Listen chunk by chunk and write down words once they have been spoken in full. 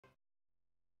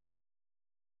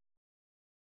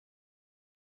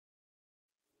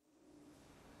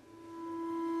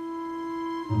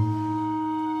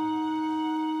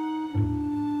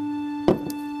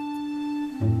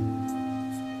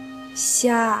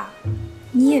虾，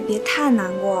你也别太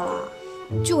难过了。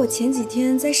就我前几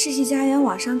天在世纪佳缘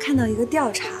网上看到一个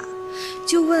调查，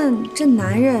就问这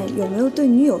男人有没有对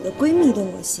女友的闺蜜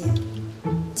动过心，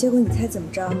结果你猜怎么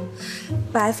着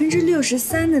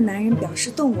？63%的男人表示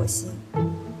动过心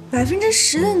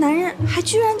，10%的男人还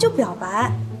居然就表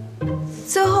白，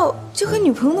最后就和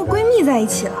女朋友的闺蜜在一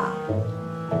起了。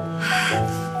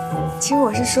其实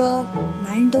我是说，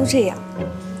男人都这样，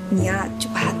你呀就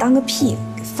把他当个屁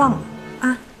给放了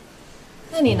啊。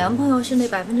那你男朋友是那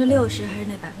60%还是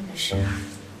那10%啊？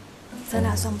咱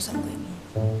俩算不算闺蜜？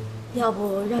要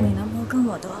不让你男朋友跟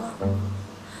我得了，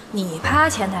你趴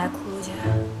前台哭去，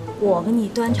我给你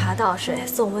端茶倒水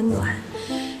送温暖，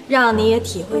让你也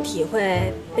体会体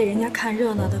会被人家看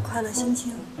热闹的快乐心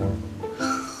情。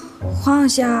黄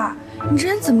小仙，你这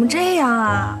人怎么这样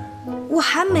啊？我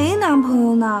还没男朋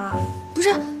友呢，不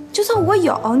是，就算我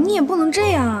有，你也不能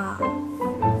这样啊。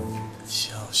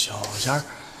小仙儿，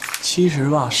其实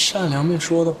吧，善良妹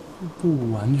说的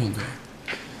不完全对。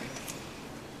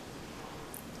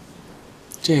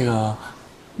这个，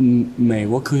美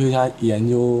国科学家研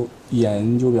究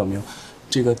表明，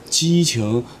这个激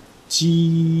情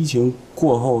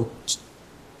过后，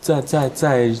在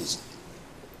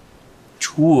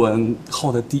初吻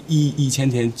后的第1000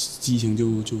天，激情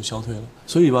就消退了。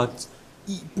所以吧，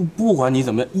不管你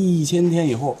怎么样，1000天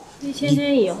以后，1000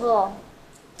天以后，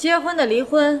结婚的离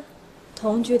婚，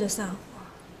同居的散伙。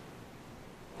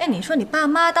哎，你说你爸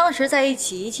妈当时在一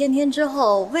起1000天之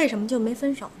后，为什么就没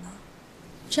分手呢？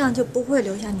这样就不会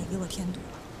留下你给我添堵了。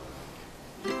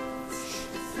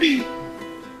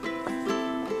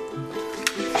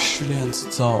失恋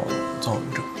躁郁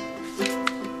症。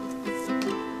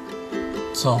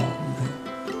躁郁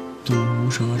症、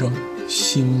毒舌症、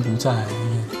心不在焉。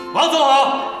王总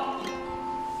好。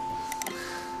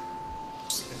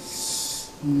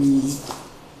你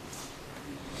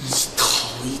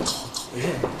讨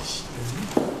厌。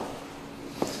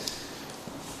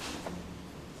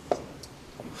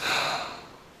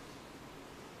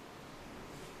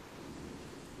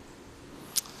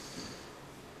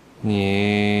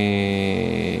你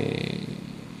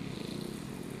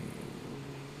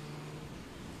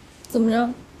怎么着？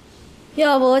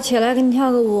要不我起来给你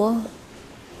跳个舞？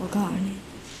我告诉你，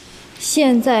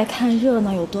现在看热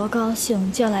闹有多高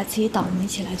兴，将来自己倒霉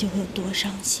起来就会有多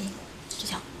伤心，这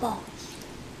叫报应。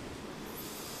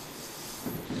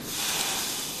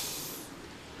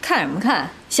看什么看？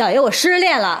小爷我失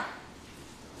恋了。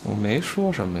我没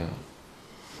说什么呀，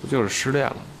不就是失恋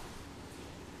了吗？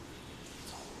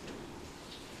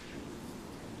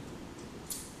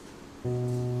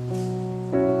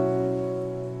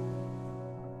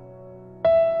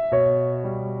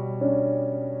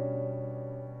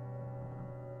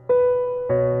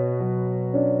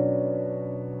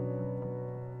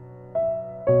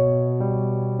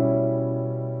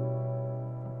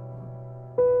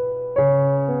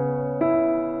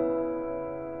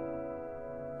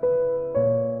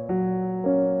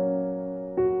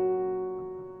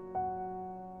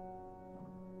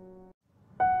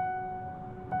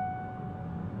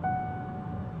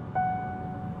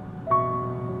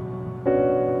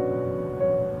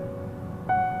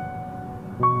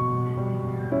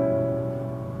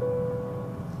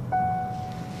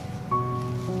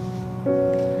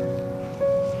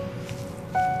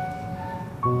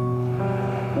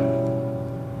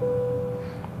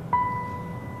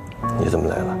你怎么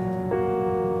来了？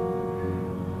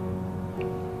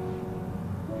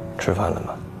吃饭了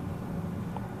吗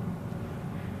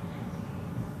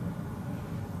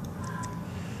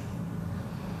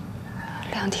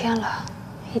？2天了，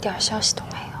一点消息都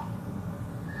没有，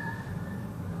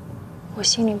我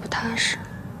心里不踏实。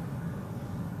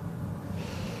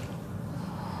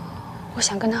我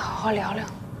想跟他好好聊聊。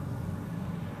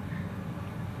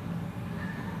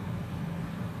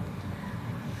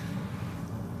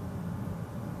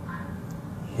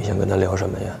你想跟他聊什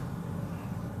么呀？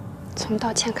从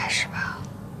道歉开始吧。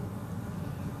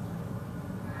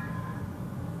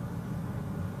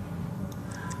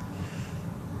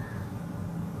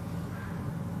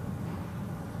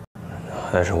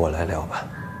还是我来聊吧。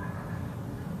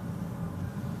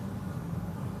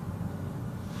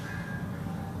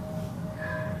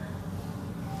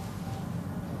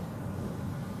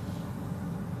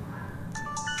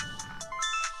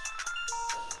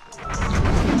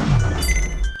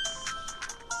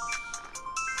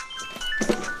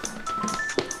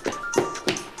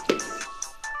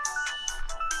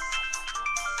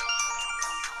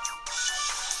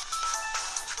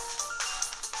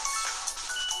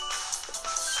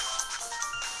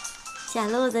小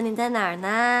路子，你在哪儿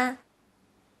呢？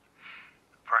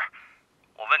不是，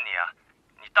我问你啊，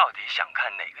到底想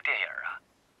看哪个电影啊？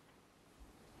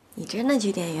你真的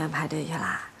去电影院排队去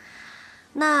啦？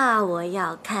那我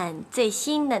要看最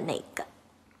新的那个。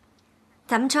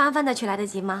咱们吃完饭再去来得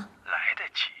及吗？来得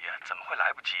及呀，怎么会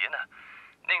来不及呢？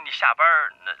那你下班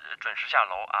准时下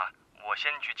楼啊，我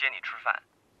先去接你吃饭。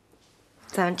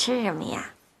咱们吃什么呀？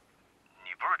你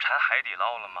不是馋海底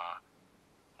捞了吗？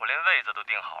我连位子都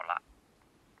订好了。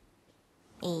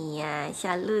哎呀，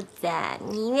小鹿子，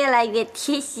你越来越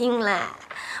贴心了，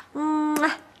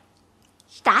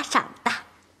傻傻的。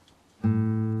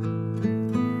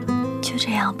就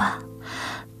这样吧。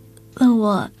问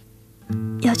我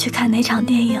要去看哪场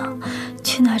电影，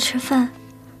去哪儿吃饭，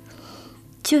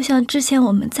就像之前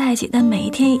我们在一起的每一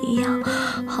天一样，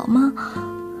好吗？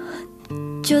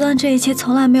就当这一切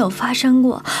从来没有发生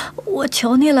过。我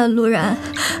求你了，陆然。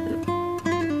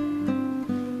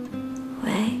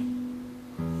喂，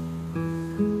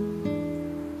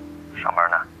上班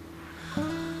呢？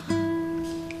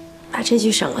把这句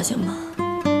省了行吗？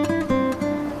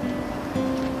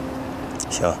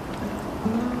行。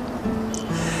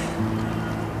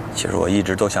其实我一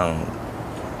直都想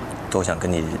跟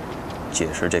你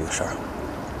解释这个事儿，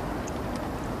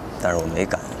但是我没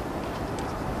敢。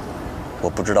我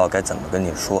不知道该怎么跟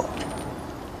你说。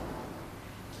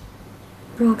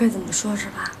不知道该怎么说是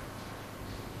吧？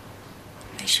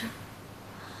没事。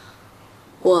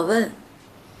我问，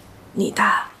你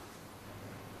答。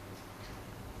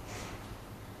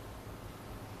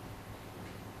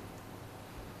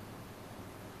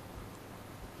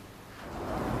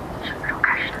什么时候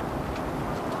开始的？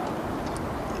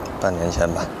半年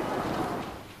前吧。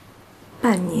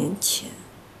半年前。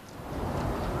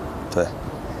对。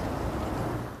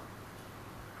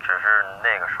只是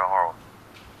那个时候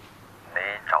没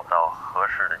找到合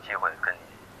适的机会跟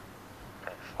你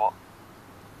说。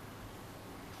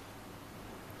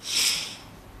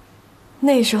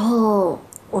那时候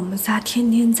我们仨天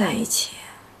天在一起。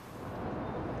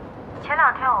前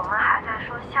2天我们还在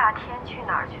说夏天去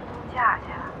哪儿去度假去。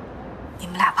你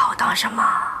们俩把我当什么？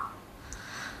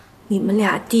你们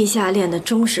俩地下恋的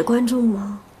忠实观众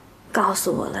吗？告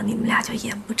诉我了，你们俩就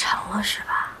演不成了是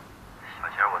吧？小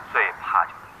贤，我最怕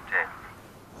就是你这个。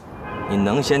你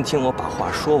能先听我把话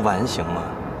说完行吗？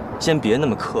先别那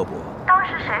么刻薄。当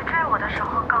时谁追我的时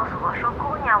候告诉我说，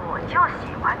姑娘，我就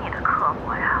喜欢你的刻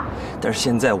薄呀。但是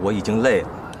现在我已经累了。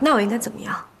那我应该怎么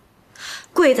样？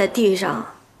跪在地上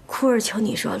哭着求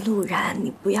你说，陆然，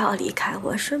你不要离开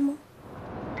我，是吗？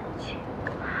对不起，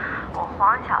我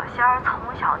黄小仙儿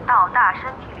从小到大身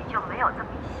体里就没有这么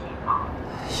细吗？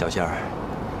小仙儿，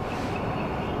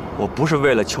我不是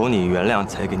为了求你原谅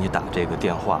才给你打这个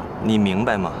电话，你明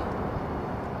白吗？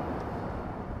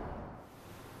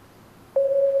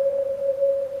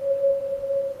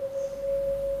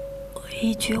我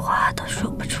一句话都说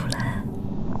不出来。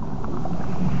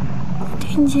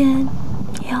听见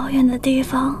遥远的地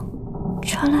方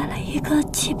传来了一个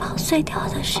气泡碎掉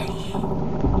的声音，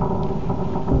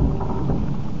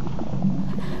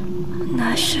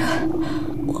那是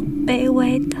我卑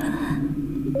微的、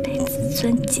被自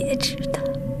尊截止的、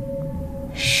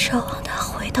奢望他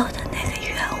回头的那个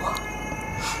愿望。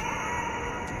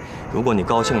如果你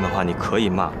高兴的话，你可以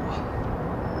骂我，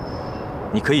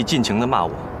你可以尽情的骂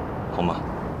我，好吗？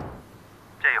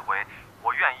这回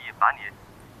我愿意把你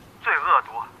最恶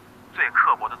毒、最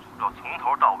刻薄的诅咒从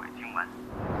头到尾听完。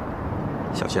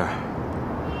小仙儿，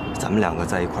咱们2个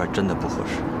在一块儿真的不合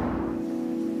适。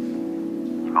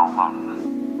你把我忘了吗？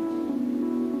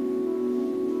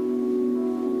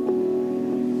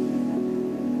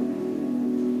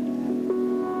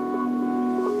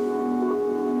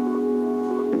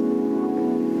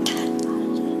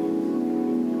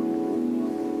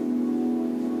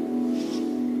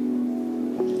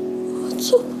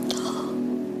做不到。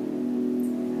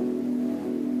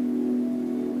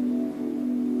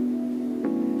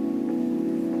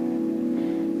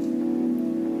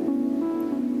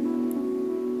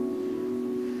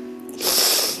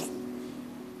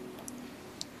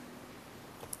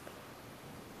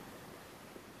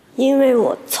因为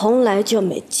我从来就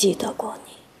没记得过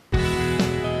你。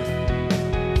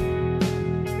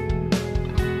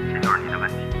这就是你的问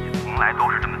题，你从来都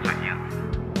是这么嘴硬。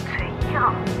嘴硬？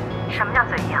什么叫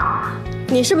嘴硬啊？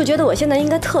你是不是觉得我现在应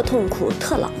该特痛苦、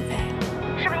特狼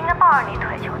狈？是不是应该抱着你腿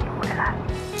求你回来？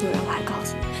陆然，我还告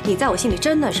诉你，你在我心里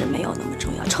真的是没有那么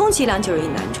重要，充其量就是一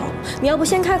男宠。你要不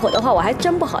先开口的话，我还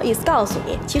真不好意思告诉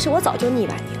你，其实我早就腻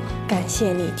歪你了。感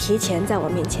谢你提前在我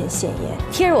面前现眼，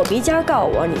贴着我鼻尖告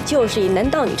我你就是一男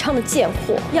盗女娼的贱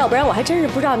货，要不然我还真是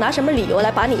不知道拿什么理由来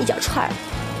把你一脚踹了。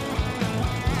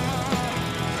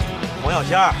黄小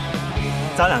仙儿，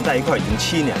咱俩在一块儿已经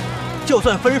7年了，就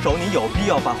算分手，你有必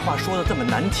要把话说得这么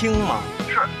难听吗？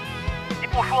是，你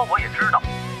不说我也知道，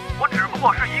我只不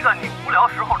过是一个你无聊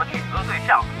时候的取乐对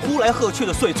象。呼来喝去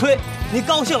的碎催，你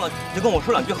高兴了就跟我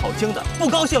说两句好听的，不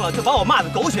高兴了就把我骂得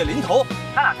狗血淋头。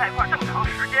咱俩在一块这么长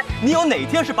时间，你有哪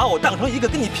天是把我当成一个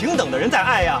跟你平等的人在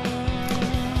爱呀？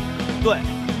对，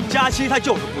佳期她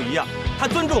就是不一样。 他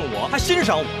尊重我，他欣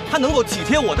赏我，他能够体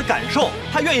贴我的感受，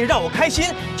他愿意让我开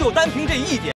心。就单凭这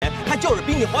一点，他就是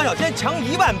比你黄小仙强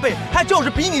10000倍，他就是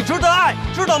比你值得爱，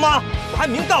知道吗？我还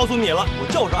明告诉你了，我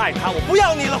就是爱他，我不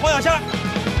要你了，黄小仙。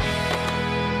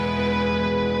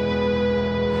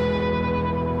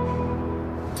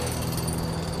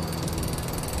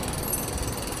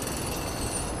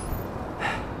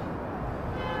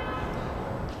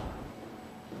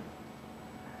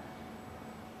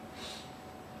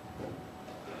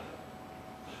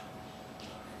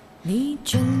你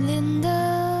眷恋的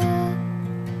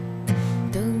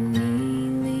都已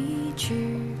离去，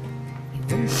你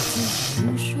问过自己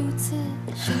无数次，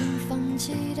想放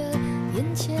弃的眼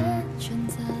前全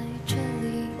在这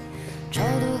里，超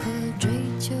脱和追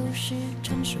求时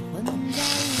常是混在一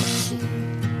起。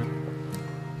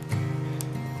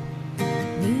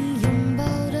你拥抱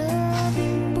的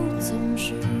并不总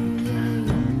是也拥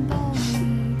抱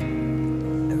你，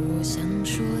而我想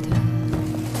说的。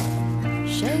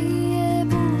 谁也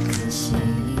不可惜，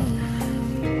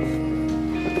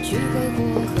去挥霍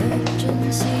和珍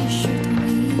惜是同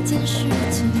一件事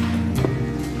情。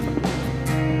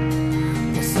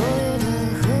我所有的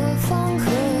何方何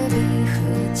必何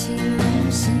其荣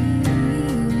幸，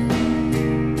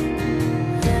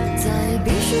在必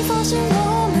须发现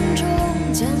我们终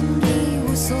将一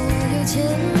无所有前，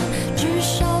至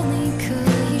少你可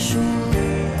以说。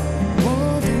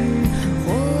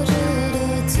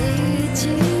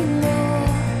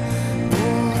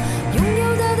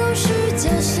 侥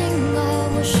幸啊，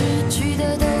我失去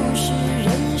的都是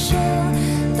人生。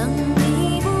当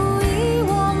你不遗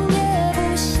忘，也不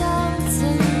像曾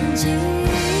经，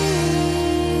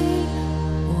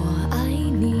我爱你。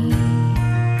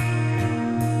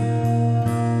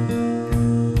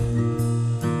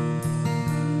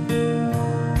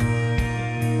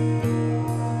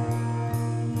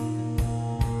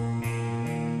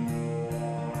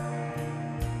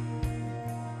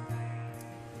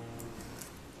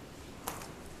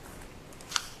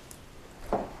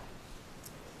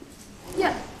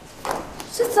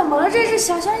怎么了？这是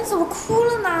小仙，你怎么哭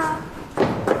了呢？来，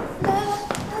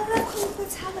快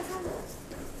擦擦擦。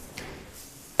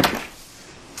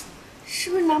是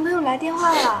不是男朋友来电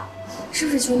话了？是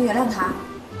不是求你原谅他？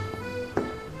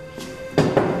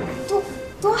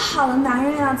多好的男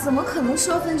人呀，怎么可能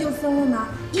说分就分了呢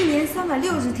？1年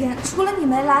360天，除了你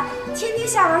没来，天天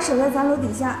下班守在咱楼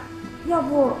底下。要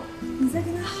不你再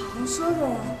跟他好好说说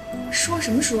呀？说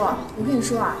什么说？我跟你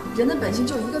说啊，人的本性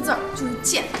就一个字儿，就是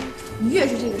贱。 你越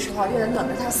是这个时候，越得冷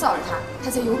着他、臊着他，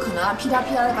他才有可能啊噼啪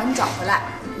噼啪的把你找回来。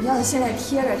你要是现在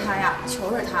贴着他呀，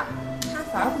求着他，他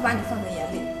反而不把你放在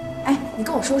眼里。哎，你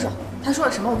跟我说说，他说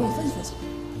了什么？我给你分析分析。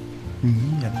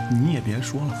你也别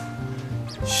说了，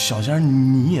小仙，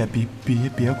你也别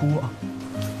哭啊，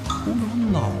哭得我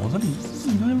脑子里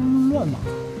一堆乱麻。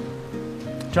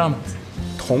这样吧，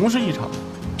同是一场，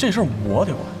这事儿我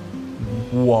得管，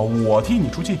我替你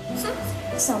出气。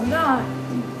想不到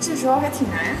这时候还挺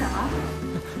男人的啊！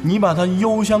你把他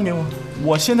邮箱给我，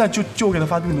我现在就给他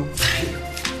发病毒。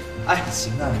哎，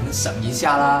行了，你们省一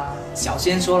下啦。小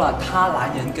仙说了，他男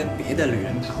人跟别的女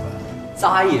人跑了，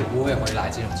再也不会回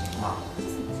来这种情况。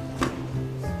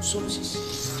说谢谢。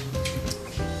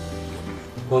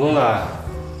广东仔，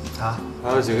啊，还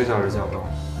有几个小时下班？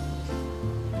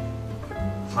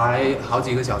还好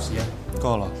几个小时呀。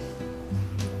够了。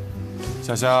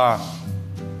小仙儿，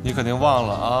你肯定忘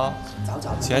了啊！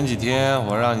前几天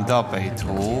我让你到北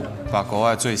图把国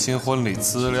外最新婚礼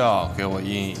资料给我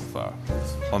印一份，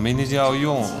我明天就要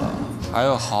用了，还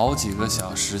有好几个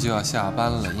小时就要下班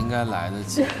了，应该来得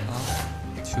及啊！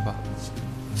去吧。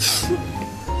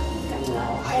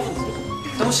哎，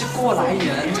都是过来人，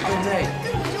对不对？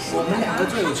我们两个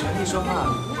最有权利说话，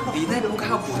你那不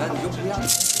靠谱的你就不要。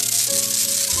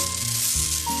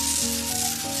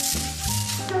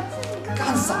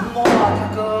干什么啊，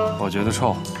大哥？我觉得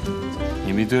臭。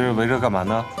你们一堆人围着干嘛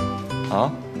呢？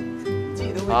啊？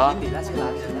啊？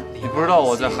你不知道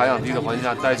我在含氧低的环境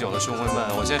下待久了胸会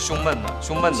闷，我现在胸闷呢，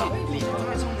胸闷呢。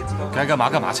该干嘛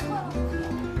干嘛去。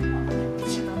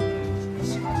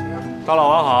大老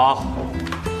王好。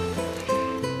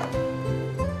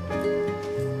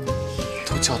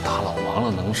都叫大老王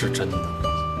了，能是真的？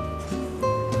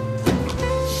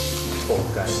臭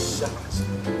干下去。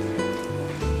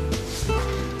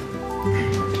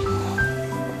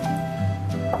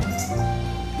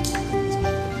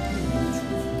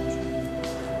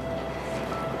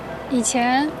以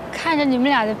前看着你们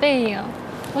俩的背影，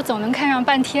我总能看上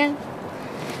半天，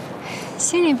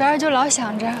心里边就老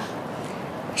想着，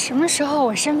什么时候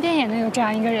我身边也能有这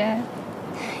样一个人，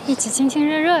一起亲亲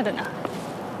热热的呢？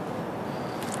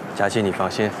佳琪，你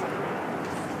放心，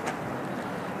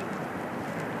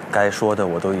该说的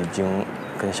我都已经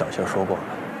跟小星说过了，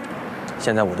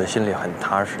现在我的心里很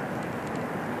踏实。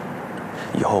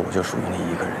以后我就属于你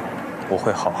一个人，我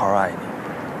会好好爱你，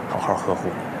好好呵护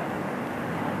你。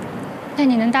那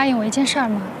你能答应我一件事儿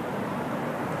吗？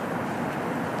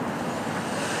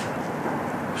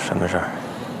什么事儿？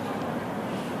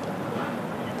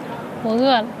我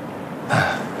饿了。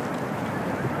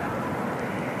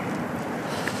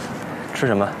吃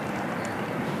什么？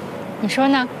你说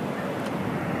呢？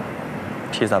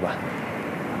披萨吧。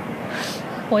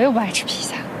我又不爱吃披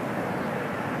萨。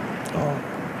哦。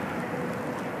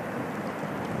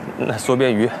那缩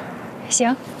边鱼。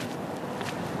行。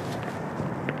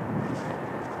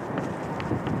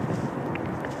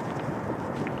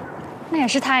那也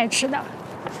是他爱吃的。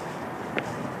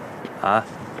啊？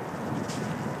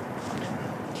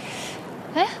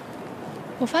哎，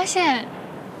我发现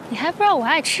你还不知道我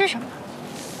爱吃什么。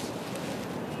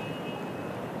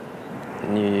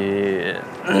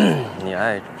你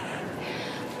爱吃？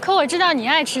可我知道你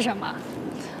爱吃什么，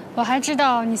我还知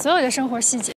道你所有的生活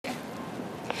细节。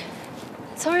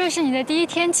从认识你的第一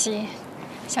天起，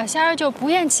小仙儿就不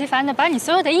厌其烦地把你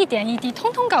所有的一点一滴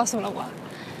通通告诉了我。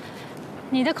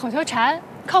你的口头禅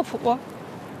靠谱，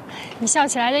你笑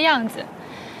起来的样子，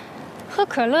喝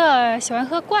可乐喜欢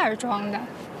喝罐儿装的，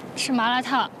吃麻辣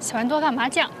烫喜欢多放麻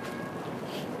酱，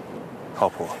靠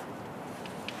谱。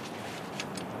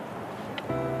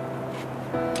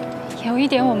有一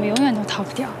点我们永远都逃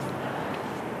不掉，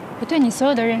我对你所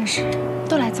有的认识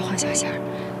都来自黄小仙儿。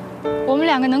我们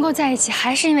两个能够在一起，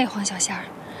还是因为黄小仙儿。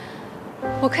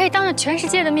我可以当着全世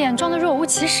界的面装得若无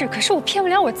其事，可是我骗不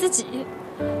了我自己。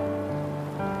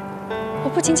我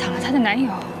不仅抢了她的男友，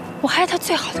我还是她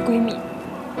最好的闺蜜。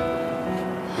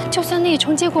就算那一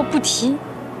重结果不提，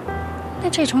那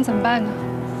这一重怎么办呢？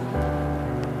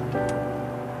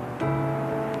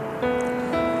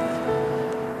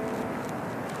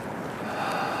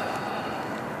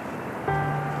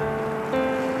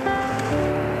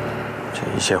这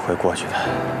一切会过去的。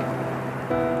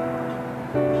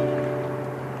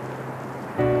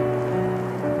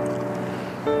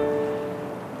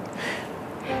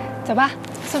走吧，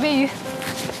缩边鱼。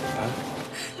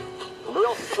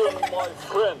Listen, my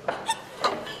friend.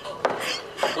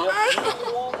 If you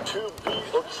want to be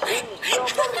a true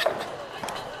lover,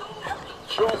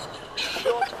 just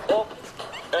shut up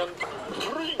and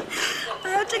drink.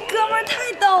 哎呀，这哥们儿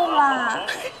太逗了！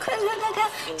快看，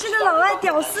这个老外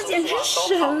屌丝简直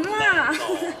神啊！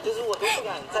就是我都不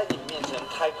敢在你面前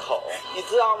开口，你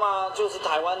知道吗？就是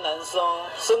台湾男生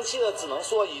生气了只能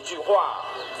说一句话：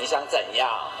你想怎样？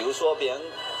比如说别人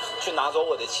去拿走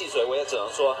我的汽水，我也只能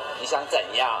说你想怎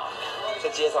样？在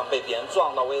街上被别人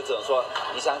撞到，我也只能说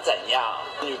你想怎样？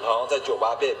女朋友在酒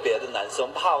吧被别的男生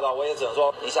泡到，我也只能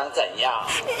说你想怎样？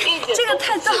这个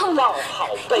太逗了！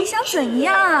你想怎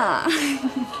样？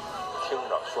听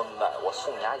着，孙子，我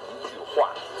送你一句话：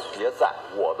别在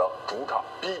我的主场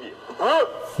逼逼。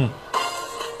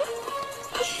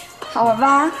好玩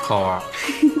吧？好玩，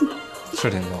是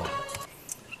挺逗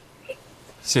的。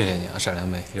谢谢你啊，闪亮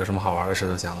妹，有什么好玩的事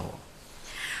都讲了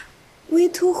我。微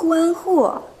突互安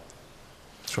互。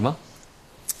什么？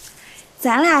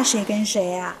咱俩谁跟谁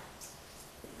呀？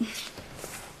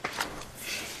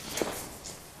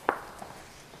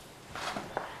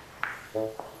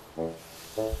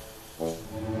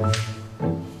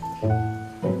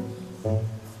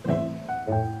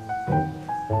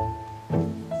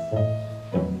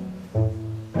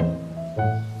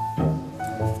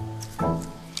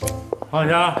黄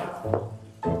小仙，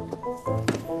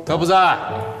他不在。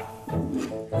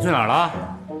他去哪儿了？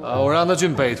我让他去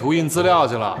北图印资料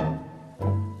去了。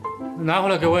拿回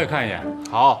来给我也看一眼。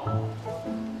好。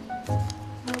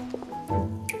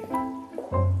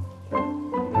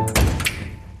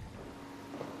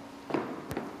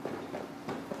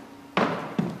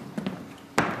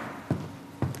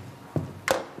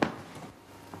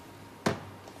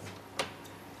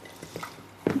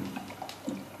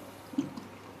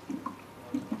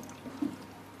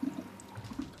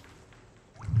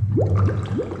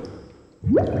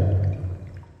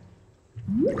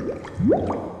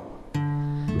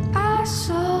I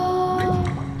saw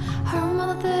her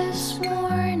mother this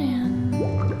morning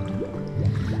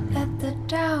at the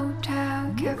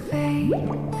downtown cafe,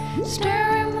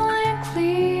 staring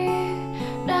blankly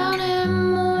down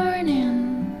in more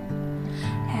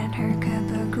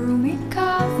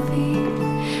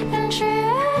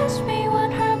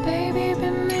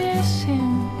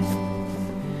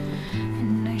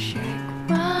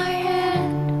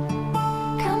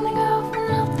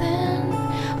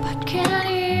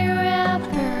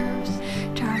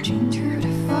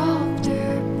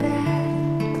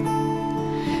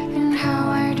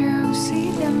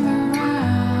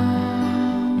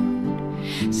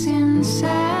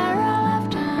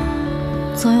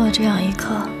总有这样一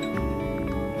刻，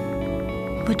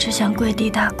我只想跪地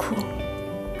大哭，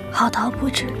嚎啕不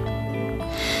止，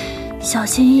小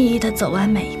心翼翼地走完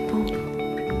每一步，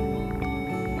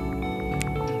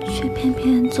却偏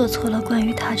偏做错了关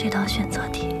于他这道选择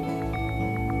题。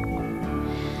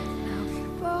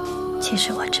其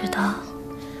实我知道，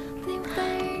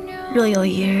若有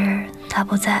一日他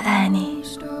不再爱你，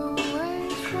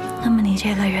那么你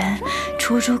这个人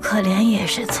楚楚可怜也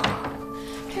是错，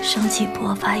生气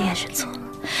勃发也是错，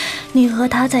你和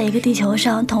他在一个地球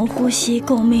上同呼吸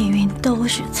共命运都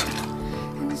是错。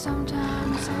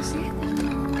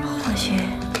或许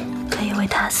可以为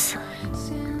他死，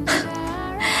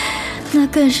那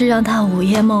更是让他午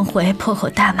夜梦回破口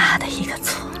大骂的一个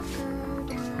错。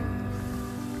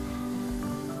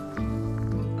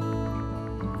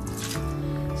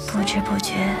不知不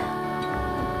觉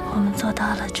我们走到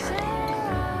了这里，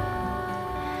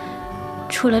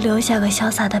除了留下个潇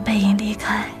洒的背影离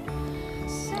开，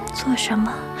做什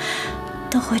么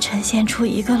都会呈现出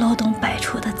一个漏洞百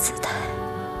出的姿态。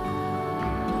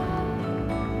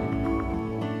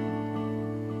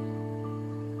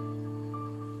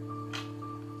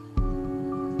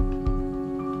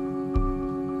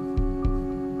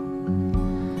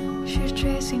She's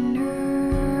chasing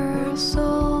her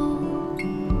soul,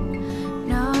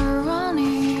 not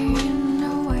running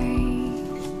away.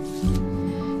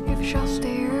 If she'll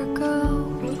stay or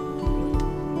go,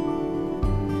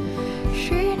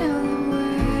 she knew the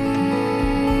way.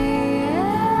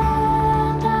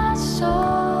 And I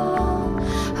saw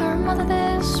her mother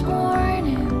this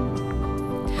morning,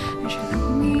 and she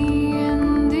looked me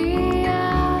in the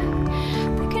eye,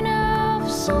 thinking of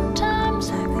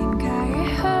sometimes I think I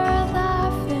heard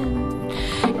laughing,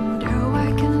 and all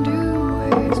I can do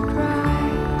is cry.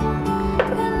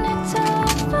 And it's so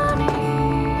funny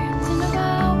thing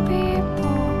about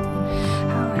people,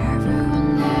 how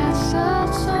everyone has a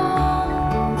song,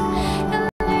 and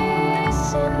they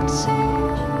listen to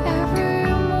every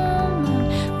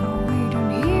moment, but we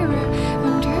don't hear it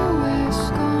until it's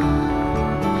gone.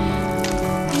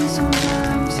 And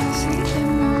sometimes I see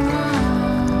them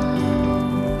around,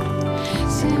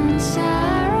 since I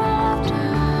arrived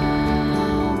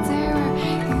out, they were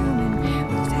human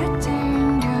with that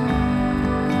tender.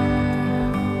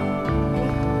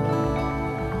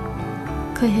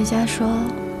 科学家说，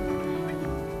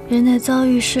人在遭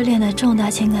遇失恋的重大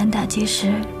情感打击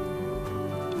时，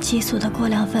激素的过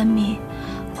量分泌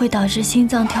会导致心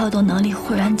脏跳动能力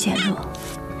忽然减弱，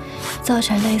造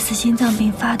成类似心脏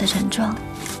病发的症状。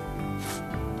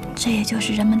这也就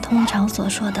是人们通常所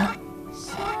说的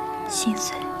心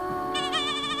碎。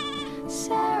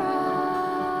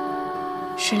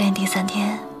失恋第3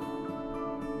天，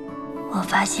我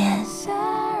发现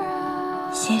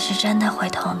心是真的会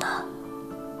痛的，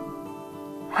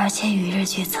而且与日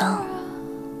俱增。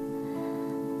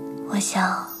我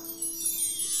想，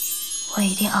我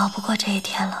一定熬不过这一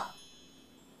天了。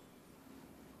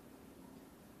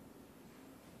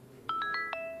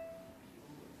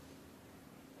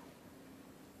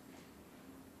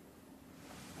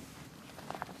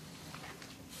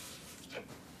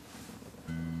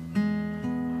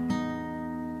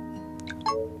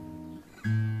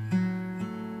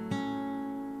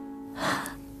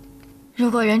如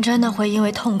果人真的会因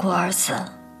为痛苦而死，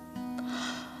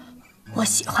我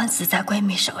喜欢死在闺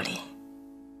蜜手里。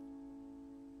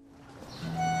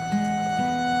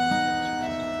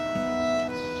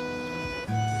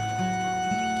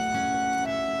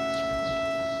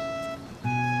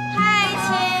嗨，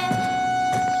亲，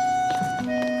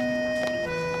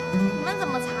你们怎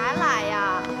么才来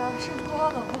呀？是多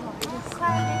了，不好意思。快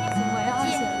给你补个剂。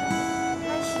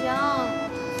还行，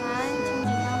咱请几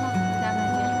天吧？2个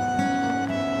月。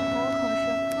我可是。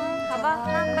好吧，那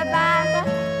拜拜。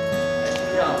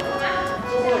周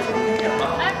末去看电影吧。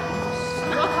哎，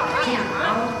我考上电影啊！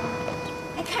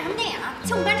哎，看什么电影？请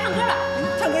我们班唱歌了。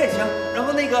唱歌也行。然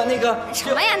后那个什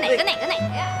么呀？哪个呀？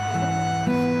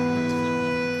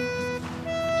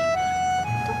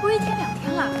都不是1天2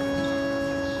天了，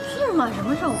是吗？什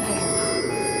么时候开始的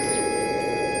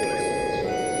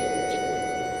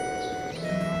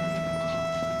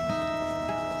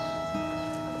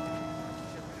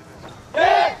？1、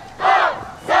2、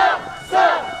3、4。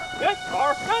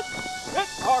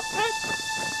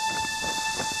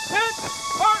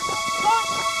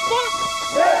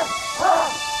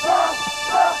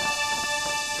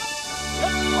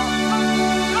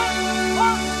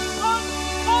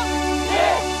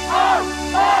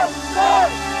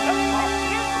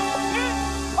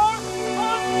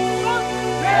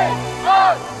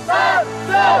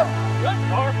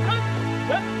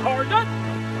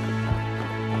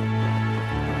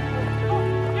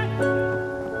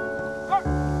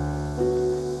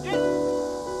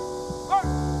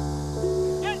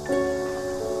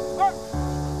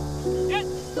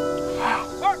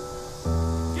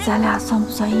咱俩算不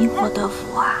算因祸得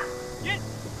福啊？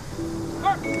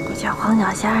我叫黄小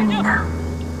仙，你呢？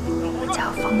我叫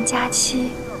冯佳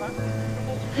期。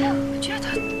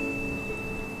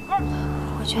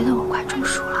我觉得我快中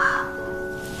暑了。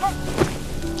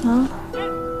嗯？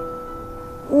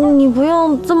你不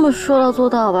用这么说到做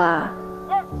到吧？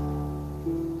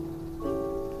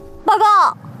报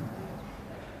告。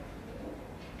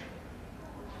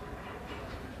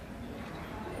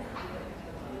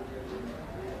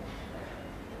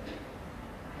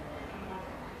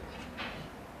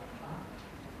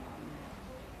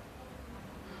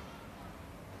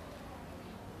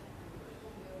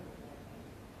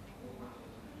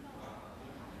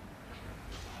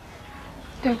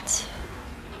对不起。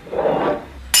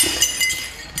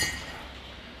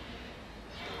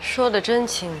说的真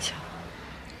轻巧。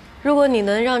如果你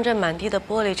能让这满地的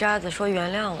玻璃渣子说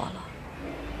原谅我了，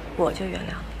我就原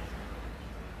谅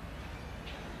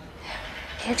你。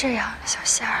别这样，小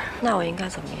仙儿。那我应该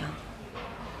怎么样？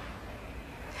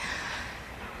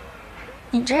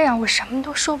你这样，我什么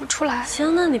都说不出来。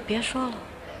行，那你别说了，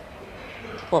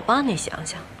我帮你想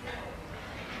想。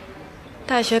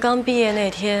大学刚毕业那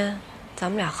天，咱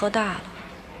们俩喝大了，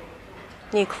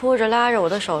你哭着拉着我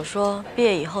的手说，毕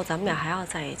业以后咱们俩还要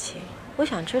在一起。我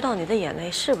想知道你的眼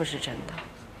泪是不是真的。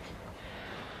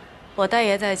我大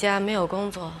爷在家没有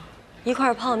工作，一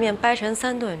块泡面掰成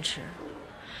3顿吃，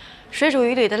水煮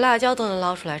鱼里的辣椒都能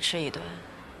捞出来吃1顿。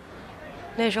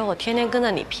那时候我天天跟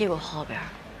在你屁股后边，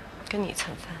跟你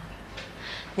蹭饭。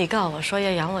你告诉我说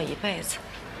要养我一辈子，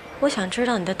我想知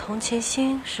道你的同情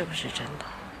心是不是真的。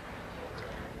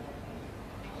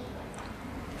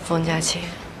冯佳琪，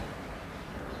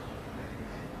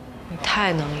你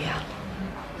太能演了。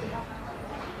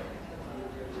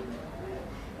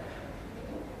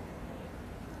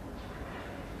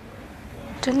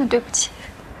真的对不起。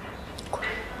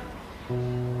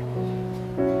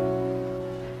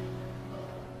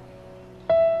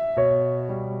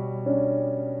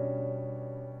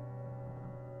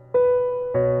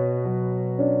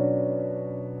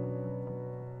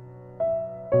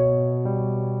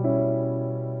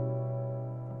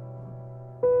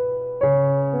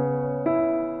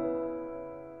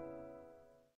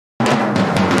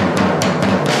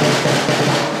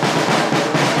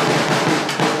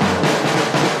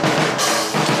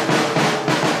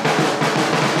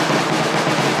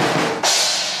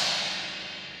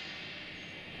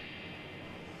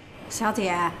小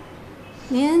姐，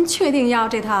您确定要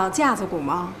这套架子鼓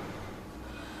吗？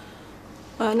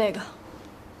我要那个。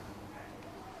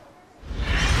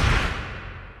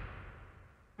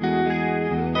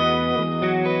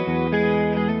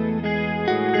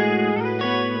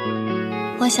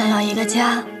我想要一个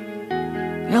家，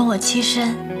容我栖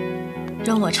身，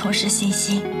容我重拾信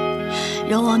心，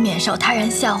容我免受他人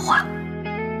笑话。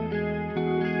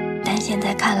但现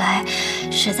在看来，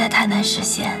实在太难实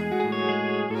现。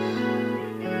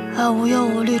而无忧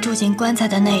无虑住进棺材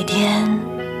的那一天，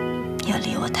又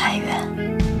离我太远。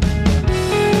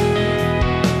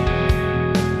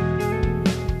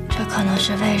这可能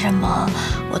是为什么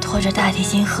我拖着大提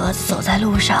琴盒子走在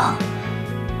路上，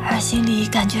而心里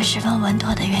感觉十分稳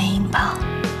妥的原因吧。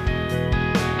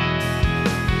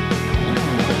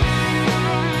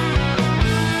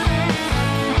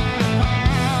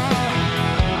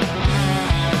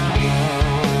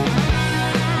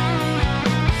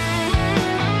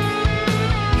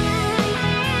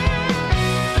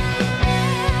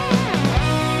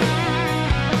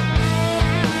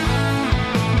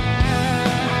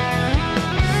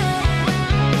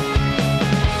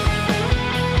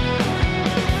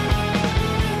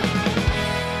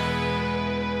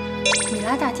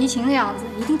大提琴的样子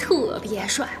一定特别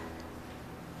帅，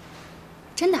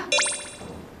真的。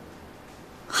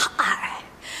嗨，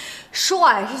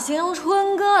帅是形容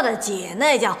春哥的姐，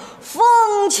那叫风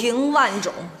情万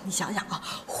种。你想想啊，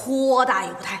豁大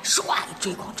有态，帅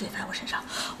追光追在我身上，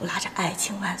我拉着爱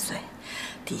情万岁，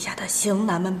底下的型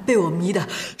男们被我迷得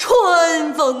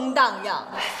春风荡漾。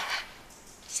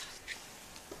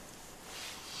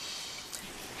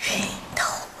晕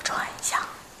头转向。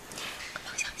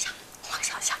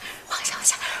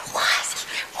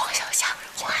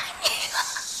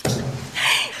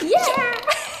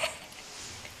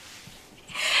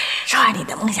说说你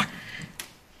的梦想。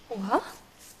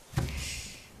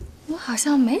我好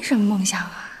像没什么梦想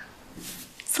啊。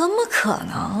怎么可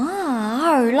能啊！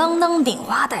二郎当顶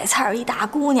花带刺儿一大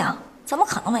姑娘，怎么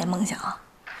可能没梦想啊？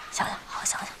想想，好好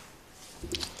想想。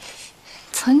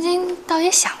曾经倒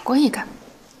也想过一个，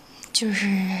就是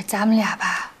咱们俩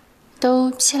吧，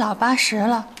都7老8十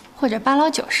了，或者8老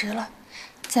9十了，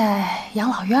在养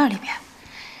老院里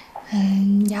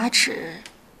边，牙齿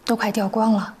都快掉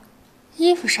光了，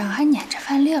衣服上还粘着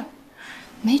饭粒儿，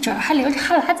没准还流着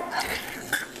哈喇子。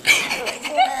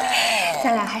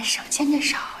咱俩还手牵着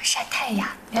手晒太阳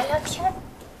聊聊天，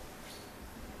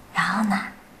然后呢，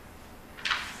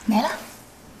没了，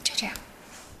就这样。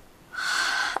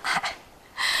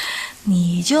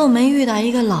你就没遇到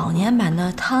一个老年版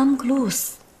的汤姆·克鲁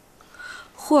斯，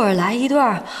或者来一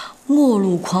段末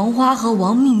路狂花和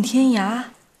亡命天涯？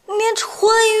你连穿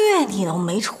越你都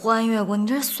没穿越过，你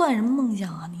这算什么梦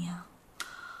想啊你啊？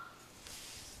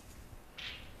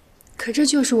可这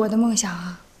就是我的梦想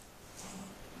啊！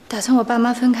打从我爸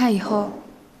妈分开以后，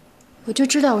我就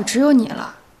知道我只有你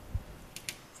了。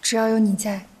只要有你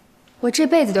在，我这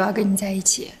辈子都要跟你在一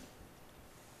起。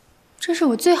这是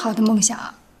我最好的梦想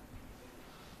啊！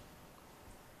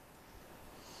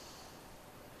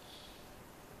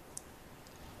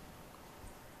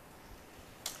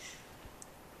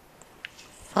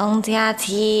冯佳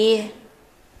琪，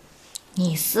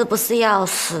你是不是要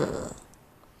死？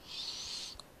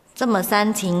这么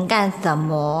煽情干什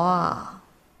么？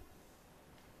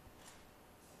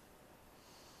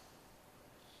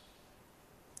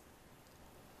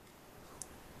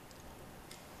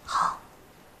好，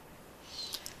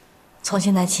从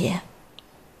现在起，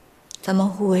咱们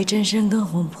互为真身跟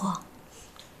魂魄，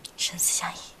生死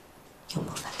相依，永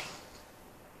不分离。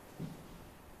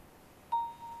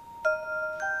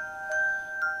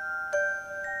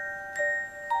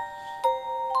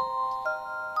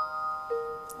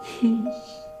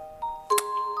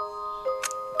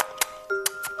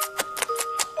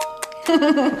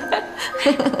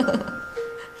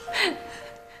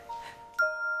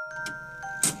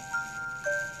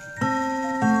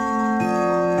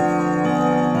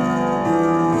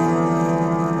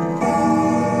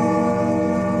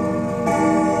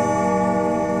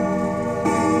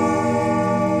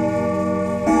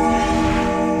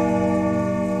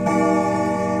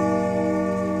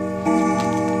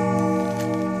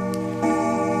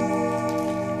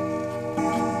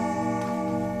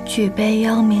举杯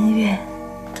邀明月，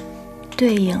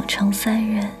对影成三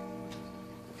人。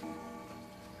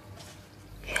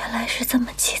原来是这么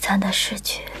凄惨的事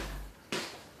局。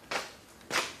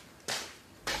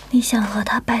你想和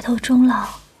他白头终老，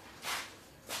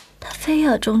他非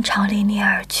要中场离你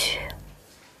而去。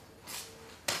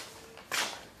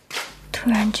突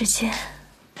然之间，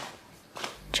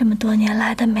这么多年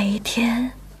来的每一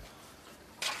天，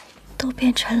都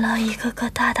变成了一个个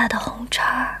大大的红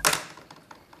叉，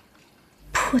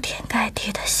铺天盖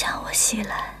地的向我袭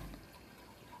来。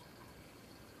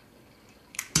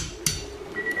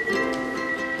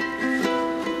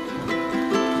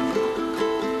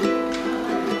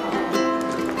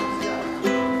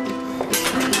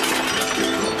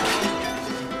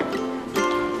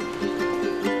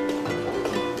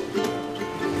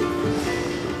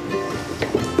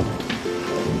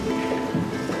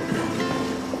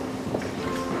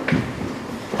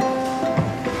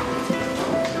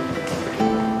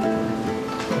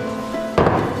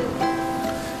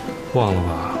忘了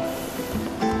吧？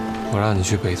我让你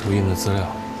去北图印的资料，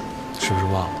是不是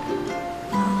忘了？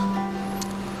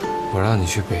我让你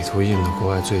去北图印的国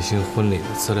外最新婚礼的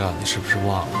资料，你是不是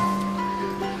忘了？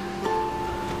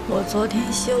我昨天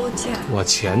休假。我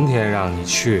前天让你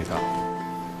去的，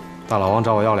大老王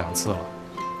找我要2次了。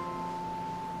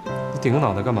你顶个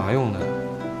脑袋干嘛用的呀？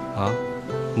啊，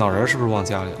脑仁是不是忘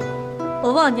家里了？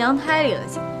我忘娘胎里了，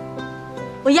行吗？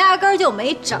我压根儿就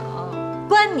没长，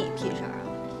关你屁事儿啊！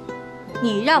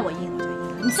你让我印我就印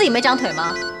了，你自己没长腿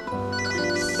吗？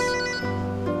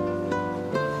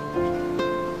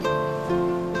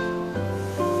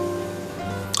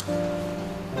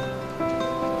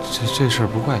这事儿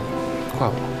不怪你，怪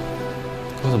我。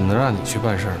我怎么能让你去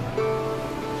办事儿呢？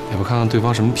也不看看对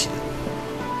方什么品。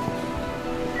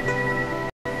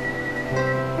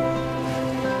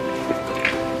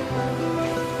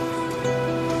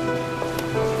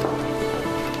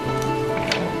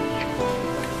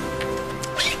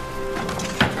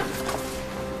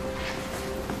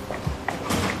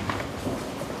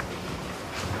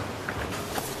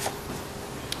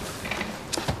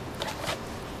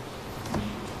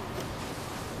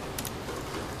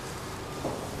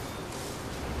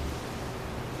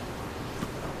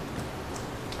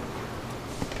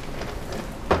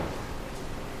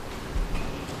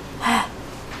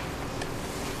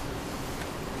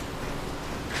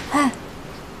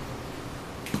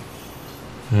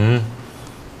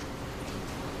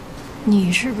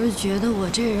你是不是觉得我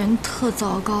这人特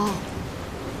糟糕，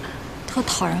特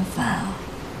讨人烦啊？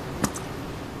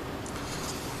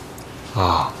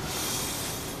啊，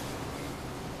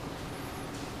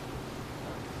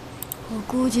我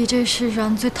估计这世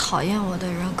上最讨厌我的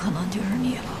人，可能就是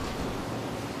你了。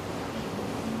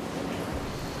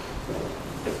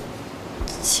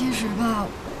其实吧，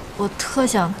我特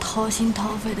想掏心掏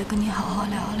肺的跟你好好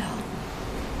聊聊。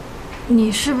你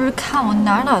是不是看我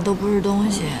哪哪都不是东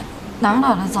西，哪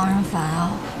哪的遭人烦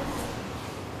啊？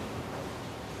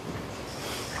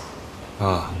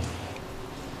啊。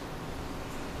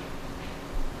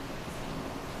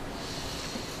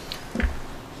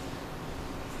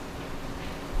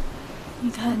你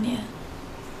看你，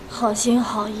好心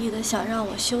好意的想让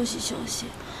我休息休息，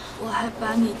我还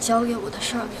把你交给我的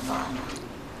事儿给忘了。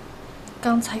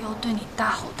刚才又对你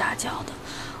大吼大叫的，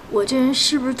我这人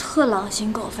是不是特狼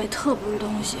心狗肺，特不是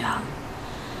东西啊？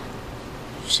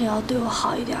谁要对我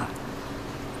好一点，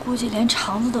估计连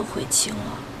肠子都悔青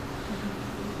了。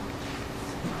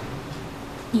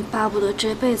你巴不得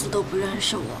这辈子都不认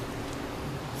识我。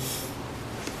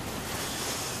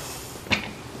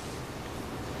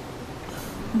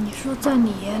你说在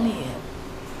你眼里，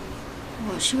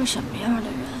我是个什么样的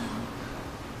人啊？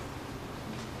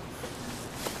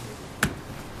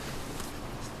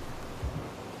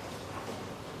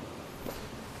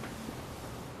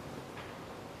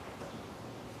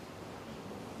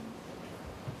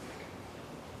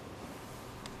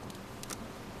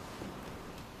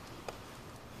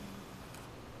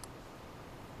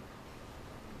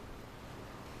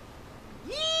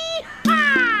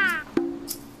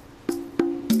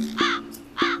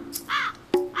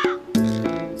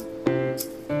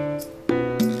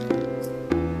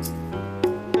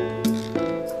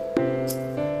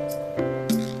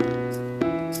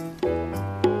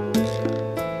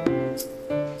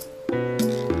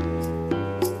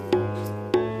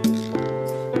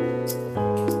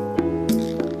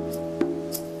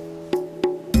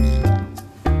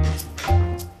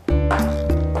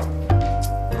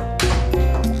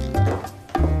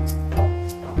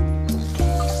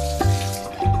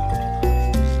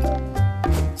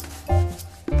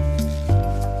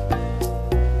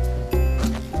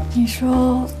你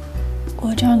说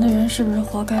我这样的人是不是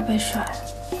活该被甩？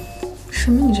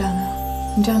什么你这样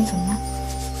的？你这样怎么了？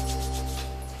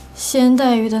鲜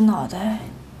带鱼的脑袋，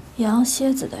羊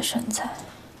蝎子的身材，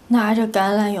拿着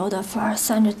橄榄油的范儿，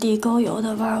散着地沟油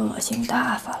的味儿，恶心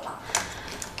大发了。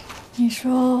你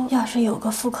说要是有个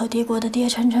富可敌国的爹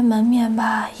抻抻门面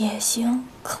吧也行，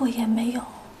可我也没有。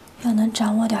要能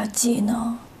掌握点技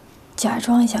能，假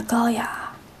装一下高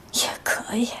雅也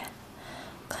可以。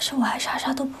可是我还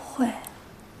啥都不会。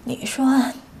你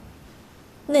说，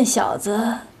那小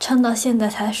子撑到现在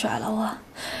才甩了我，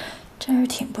真是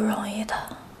挺不容易的。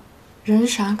人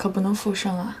傻可不能复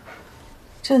生啊！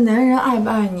这男人爱不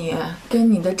爱你，跟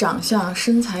你的长相、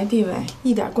身材、地位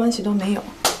一点关系都没有。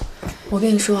我跟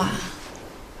你说啊，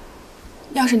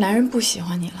要是男人不喜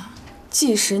欢你了，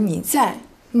即使你再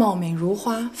貌美如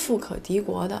花、富可敌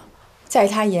国的，在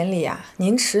他眼里啊，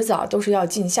您迟早都是要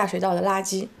进下水道的垃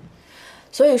圾。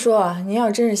所以说啊，您要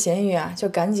真是咸鱼啊，就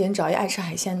赶紧找一爱吃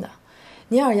海鲜的；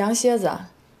您要是羊蝎子，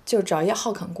就找一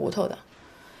好啃骨头的。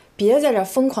别在这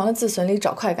疯狂的自损里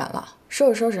找快感了，收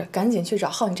拾收拾，赶紧去找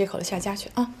好你这口的下家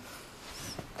去啊！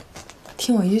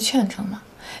听我一句劝成吗？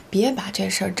别把这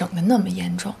事儿整得那么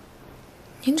严重。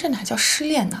您这哪叫失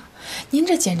恋呢？您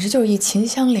这简直就是一秦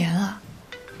香莲啊！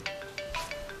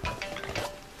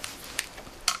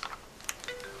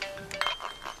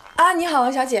啊，你好，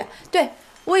王小姐，对。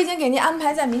我已经给您安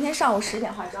排在明天上午10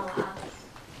点化妆了啊。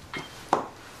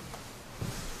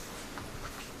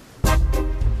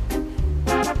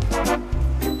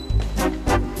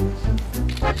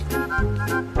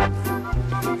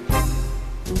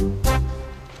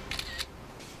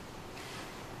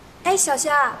哎，小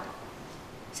虾，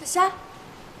小虾，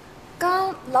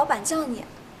刚老板叫你。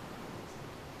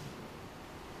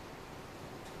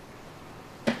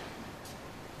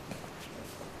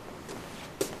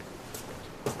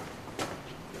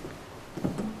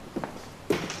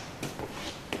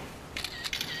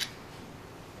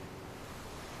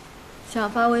想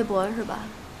发微博是吧？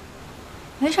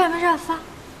没事没事，发，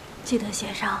记得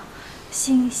写上“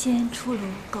新鲜出炉，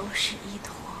狗屎一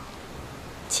坨”。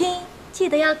亲，记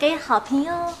得要给好评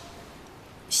哟。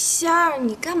仙儿，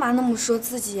你干嘛那么说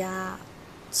自己啊？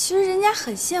其实人家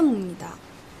很羡慕你的。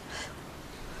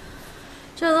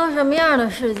这都什么样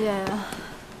的世界呀？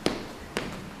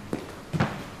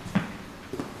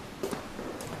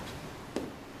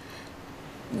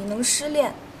你能失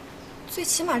恋，最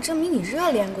起码证明你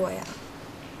热恋过呀。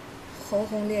轰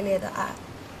轰烈烈的爱，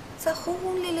再轰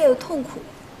轰烈烈的痛苦，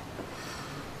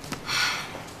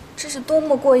这是多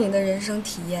么过瘾的人生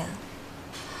体验！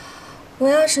我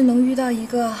要是能遇到一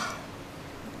个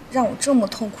让我这么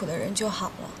痛苦的人就好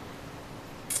了。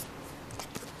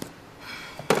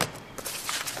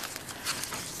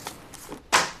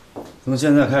从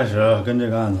现在开始跟这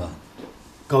个案子，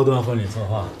高端婚礼策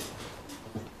划。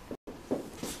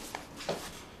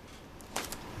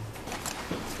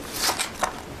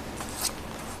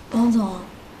王总，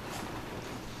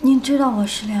您知道我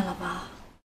失恋了吧？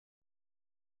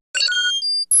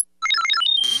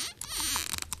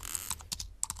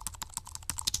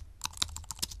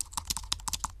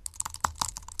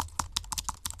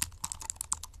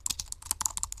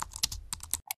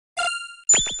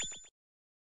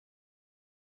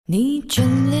你眷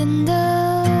恋的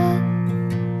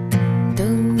都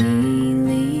已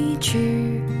离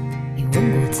去，你问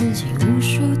过自己无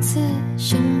数次，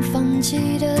想放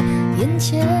弃的眼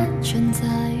前全在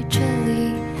这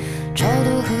里，超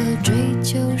脱和追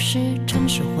求时常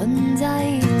是混在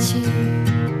一起。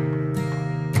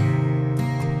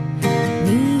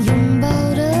你拥抱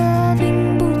的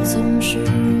并不总是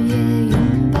也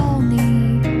拥抱你，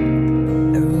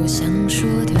而我想说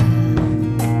的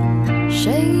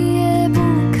谁也不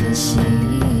可惜，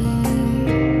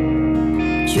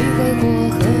去挥霍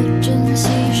和珍惜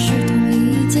是同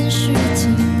一件事情。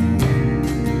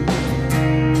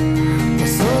我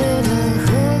所有的何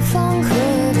方何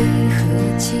必何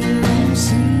其荣幸，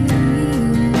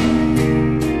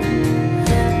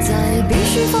在必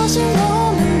须发现我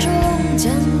们终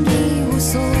将一无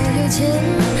所有前，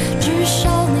至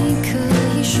少你可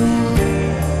以说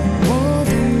我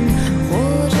懂活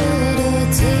着的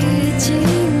最寂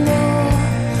寞。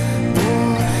我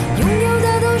拥有的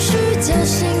都是侥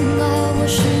幸啊，我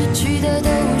失去的都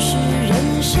是人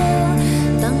生。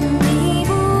当你不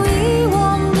遗忘，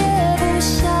也不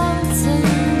像曾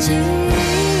经，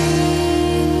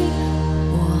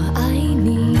我爱你。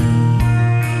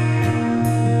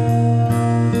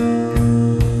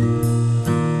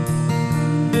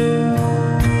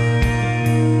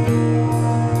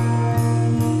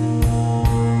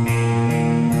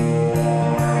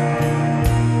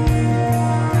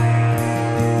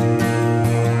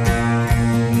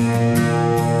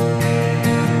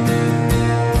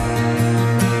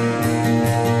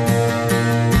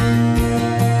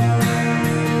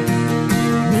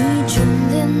你眷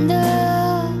恋的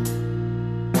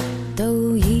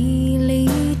都已离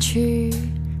去，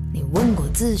你问过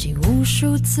自己无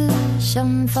数次，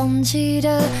想放弃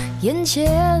的眼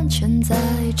前全在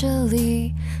这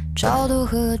里，超脱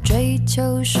和追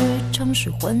求时常是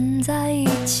混在一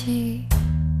起。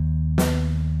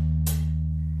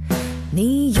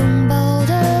你拥抱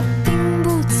的并不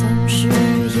总是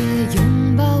也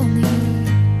拥抱你，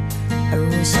而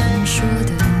我想说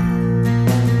的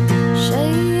谁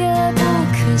也不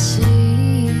可惜，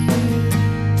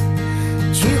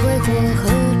去挥霍和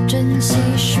珍惜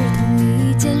是同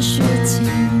一件事情。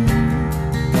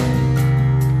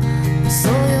所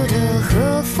有的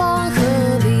何方何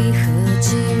必何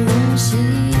其荣幸，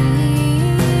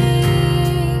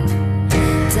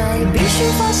在必须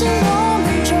发现我